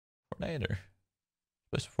Fortnite or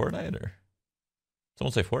place Fortnite or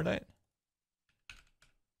someone say Fortnite?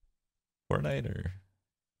 Fortnite or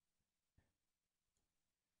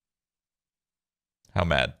how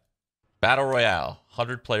mad? Battle Royale,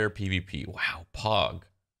 100-player PvP. Wow, Pog.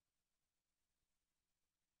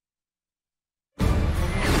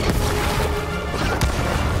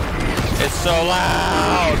 It's so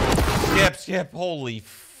loud. Skip, skip. Holy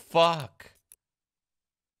fuck.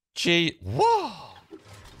 Gee, whoa.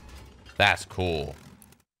 That's cool.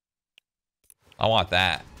 I want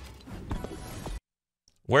that.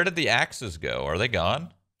 Where did the axes go? Are they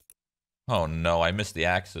gone? Oh no, I missed the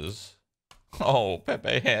axes. Oh,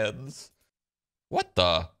 Pepe hands. What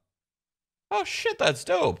the? Oh shit, that's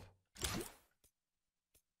dope.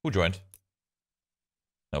 Who joined?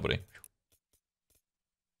 Nobody.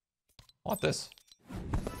 I want this.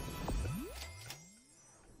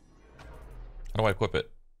 How do I equip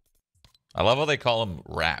it? I love how they call them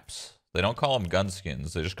wraps. They don't call them gun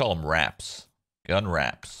skins. They just call them wraps. Gun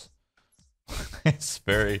wraps. It's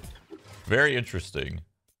very, very interesting.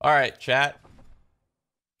 All right, chat.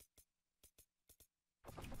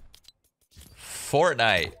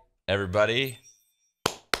 Fortnite, everybody.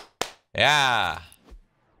 Yeah.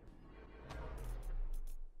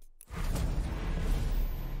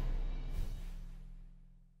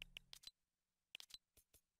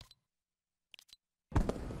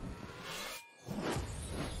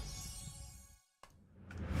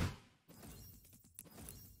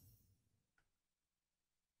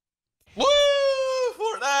 Woo!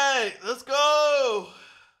 Fortnite! Let's go!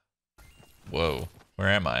 Whoa. Where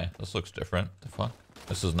am I? This looks different. The fuck?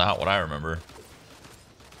 This is not what I remember.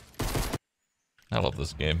 I love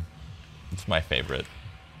this game. It's my favorite.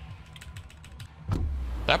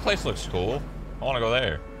 That place looks cool. I want to go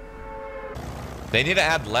there. They need to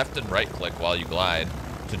add left and right click while you glide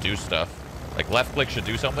to do stuff. Like left click should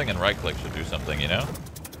do something and right click should do something, you know?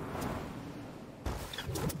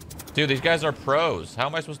 Dude, these guys are pros. How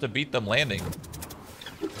am I supposed to beat them landing?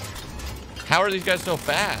 How are these guys so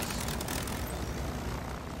fast?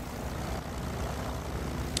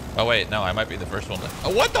 Oh, wait. No, I might be the first one.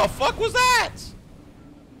 Oh, what the fuck was that?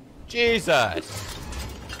 Jesus.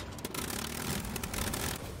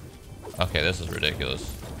 Okay, this is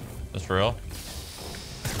ridiculous. This for real?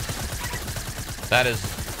 That is...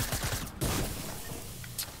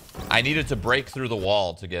 I needed to break through the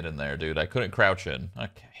wall to get in there, dude. I couldn't crouch in.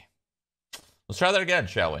 Okay. Let's try that again,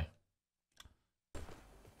 shall we?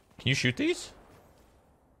 Can you shoot these?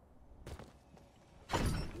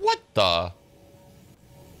 What the?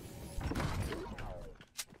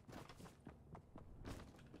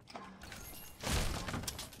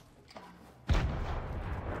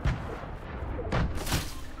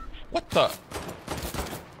 What the?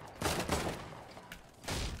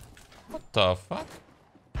 What the fuck?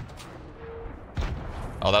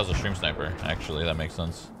 Oh, that was a stream sniper. Actually, that makes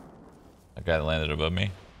sense. That guy landed above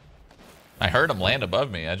me. I heard him land above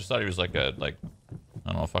me. I just thought he was like a, I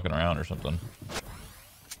don't know, fucking around or something.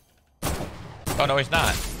 Oh, no, he's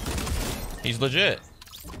not. He's legit.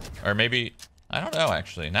 Or maybe, I don't know,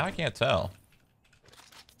 actually. Now I can't tell.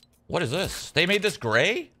 What is this? They made this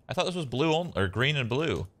gray? I thought this was blue or green and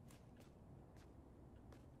blue.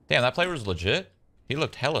 Damn, that player was legit. He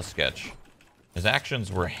looked hella sketch. His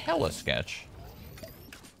actions were hella sketch.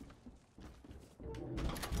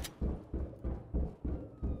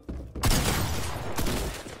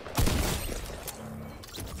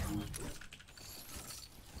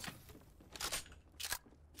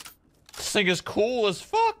 This thing is cool as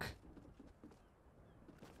fuck.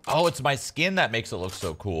 Oh, it's my skin that makes it look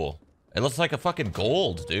so cool. It looks like a fucking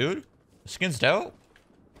gold, dude. The skin's dope.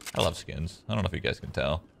 I love skins. I don't know if you guys can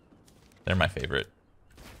tell. They're my favorite.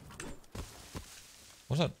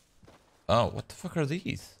 What's that? Oh, what the fuck are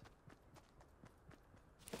these?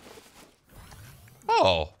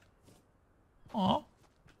 Oh. Aw.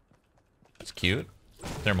 That's cute.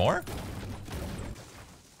 Is there more?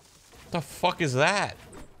 What the fuck is that?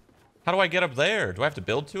 How do I get up there? Do I have to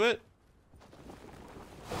build to it?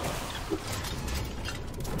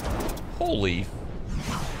 Holy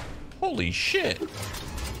shit.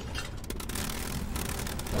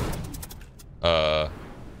 The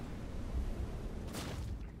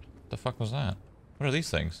fuck was that? What are these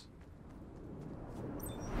things?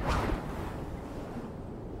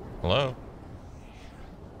 Hello?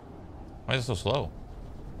 Why is it so slow?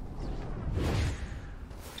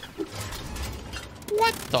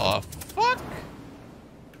 What the fuck?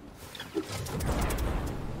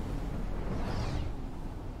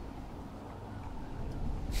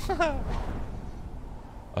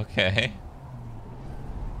 Okay.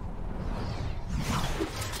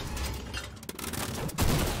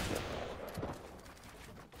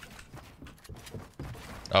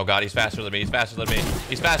 Oh god, he's faster than me. He's faster than me.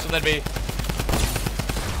 He's faster than me.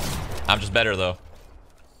 I'm just better though.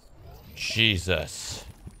 Jesus.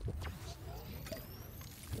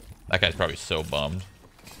 That guy's probably so bummed.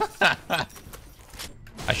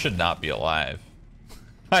 I should not be alive.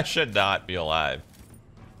 I should not be alive.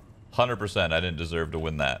 100% I didn't deserve to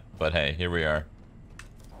win that. But hey, here we are.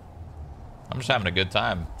 I'm just having a good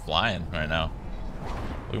time flying right now.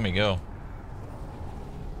 Look at me go.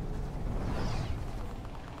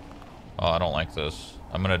 Oh, I don't like this.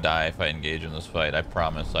 I'm gonna die if I engage in this fight. I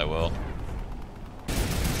promise I will.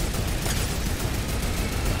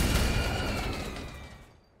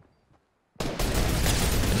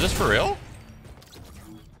 Is this for real?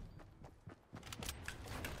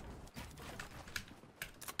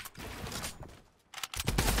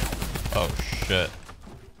 Oh, shit.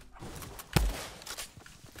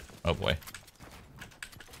 Oh, boy.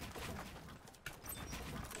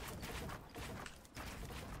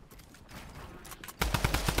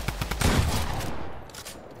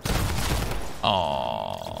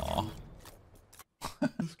 Aww.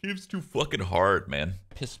 This game's too fucking hard, man.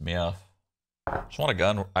 Pissed me off. I just want a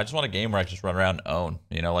gun. I just want a game where I just run around and own.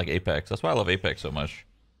 You know, like Apex. That's why I love Apex so much.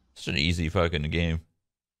 It's an easy fucking game.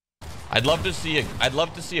 I'd love to see a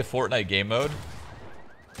Fortnite game mode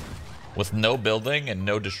with no building and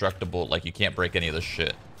no destructible. Like, you can't break any of this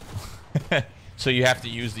shit. So you have to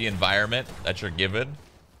use the environment that you're given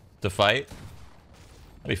to fight.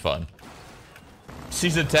 That'd be fun.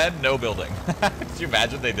 Season 10, no building. Could you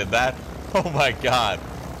imagine they did that? Oh my god.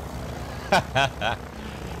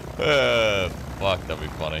 Fuck, that'd be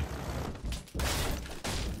funny.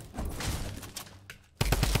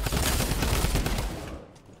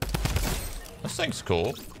 This thing's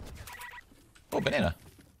cool. Oh, banana.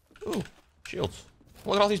 Ooh, shields.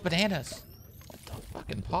 Look at all these bananas. What the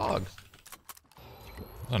fucking pogs?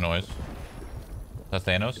 What's that noise? Is that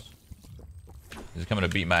Thanos? Is he coming to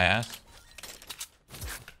beat my ass?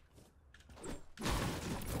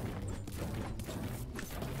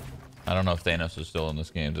 I don't know if Thanos is still in this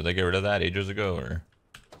game. Did they get rid of that ages ago, or?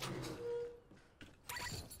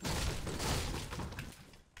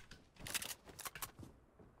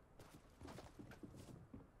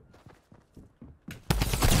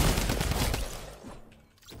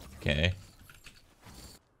 Okay.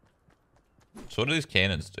 So what do these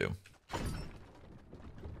cannons do?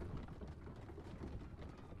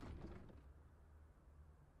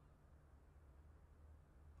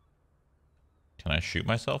 Can I shoot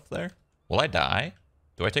myself there? Will I die?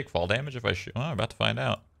 Do I take fall damage if I shoot? Oh, I'm about to find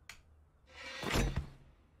out.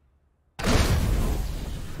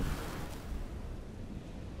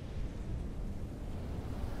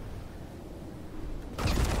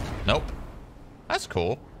 Nope. That's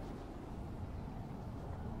cool.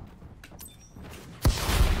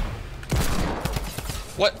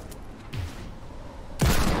 What?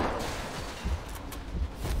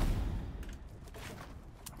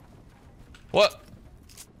 What?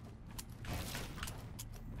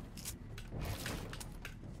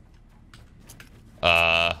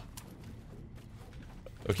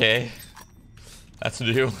 Okay. That's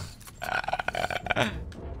new.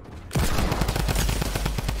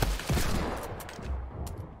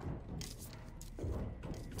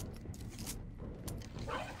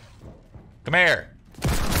 Come here.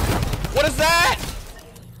 What is that?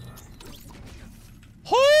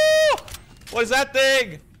 Oh! What is that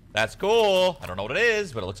thing? That's cool. I don't know what it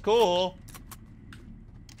is, but it looks cool.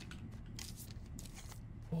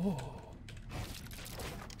 Oh.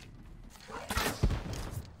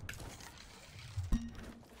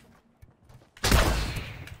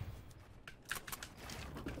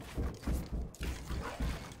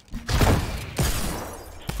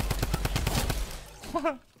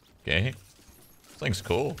 Okay. This thing's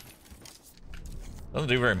cool. Doesn't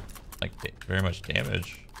do very much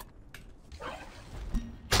damage.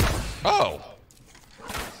 Oh!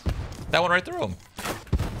 That went right through him.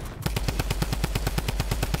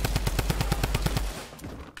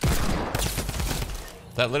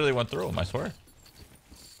 That literally went through him, I swear.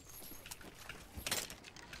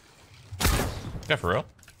 Yeah, for real?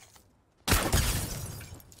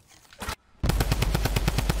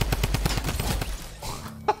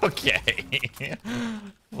 Okay.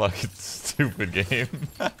 Fucking stupid game.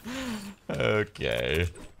 Okay.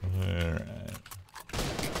 Alright.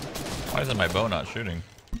 Why isn't my bow not shooting?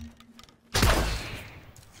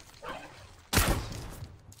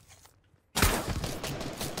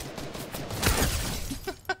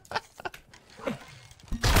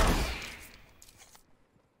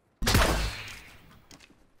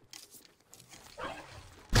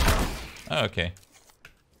 Oh, okay.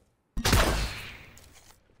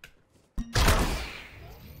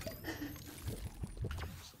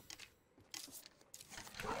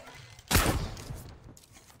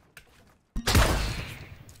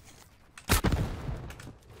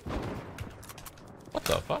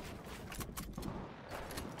 What the fuck?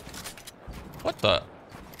 What the?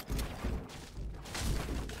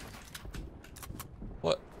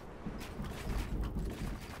 What?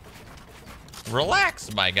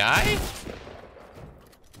 Relax, my guy.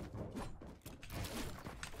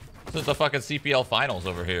 This is the fucking CPL finals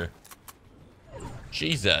over here.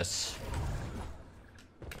 Jesus.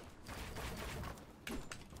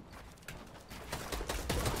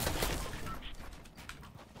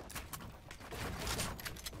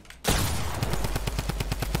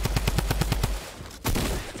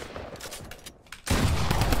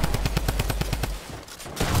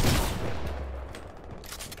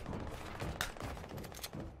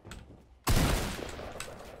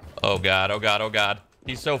 Oh god, oh god, oh god.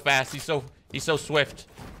 He's so fast, he's so swift.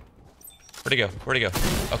 Where'd he go? Where'd he go?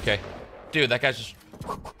 Okay. Dude, that guy's just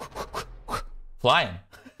flying.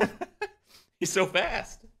 He's so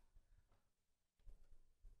fast.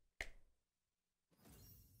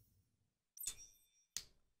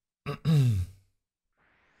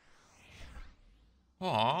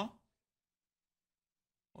 Aw.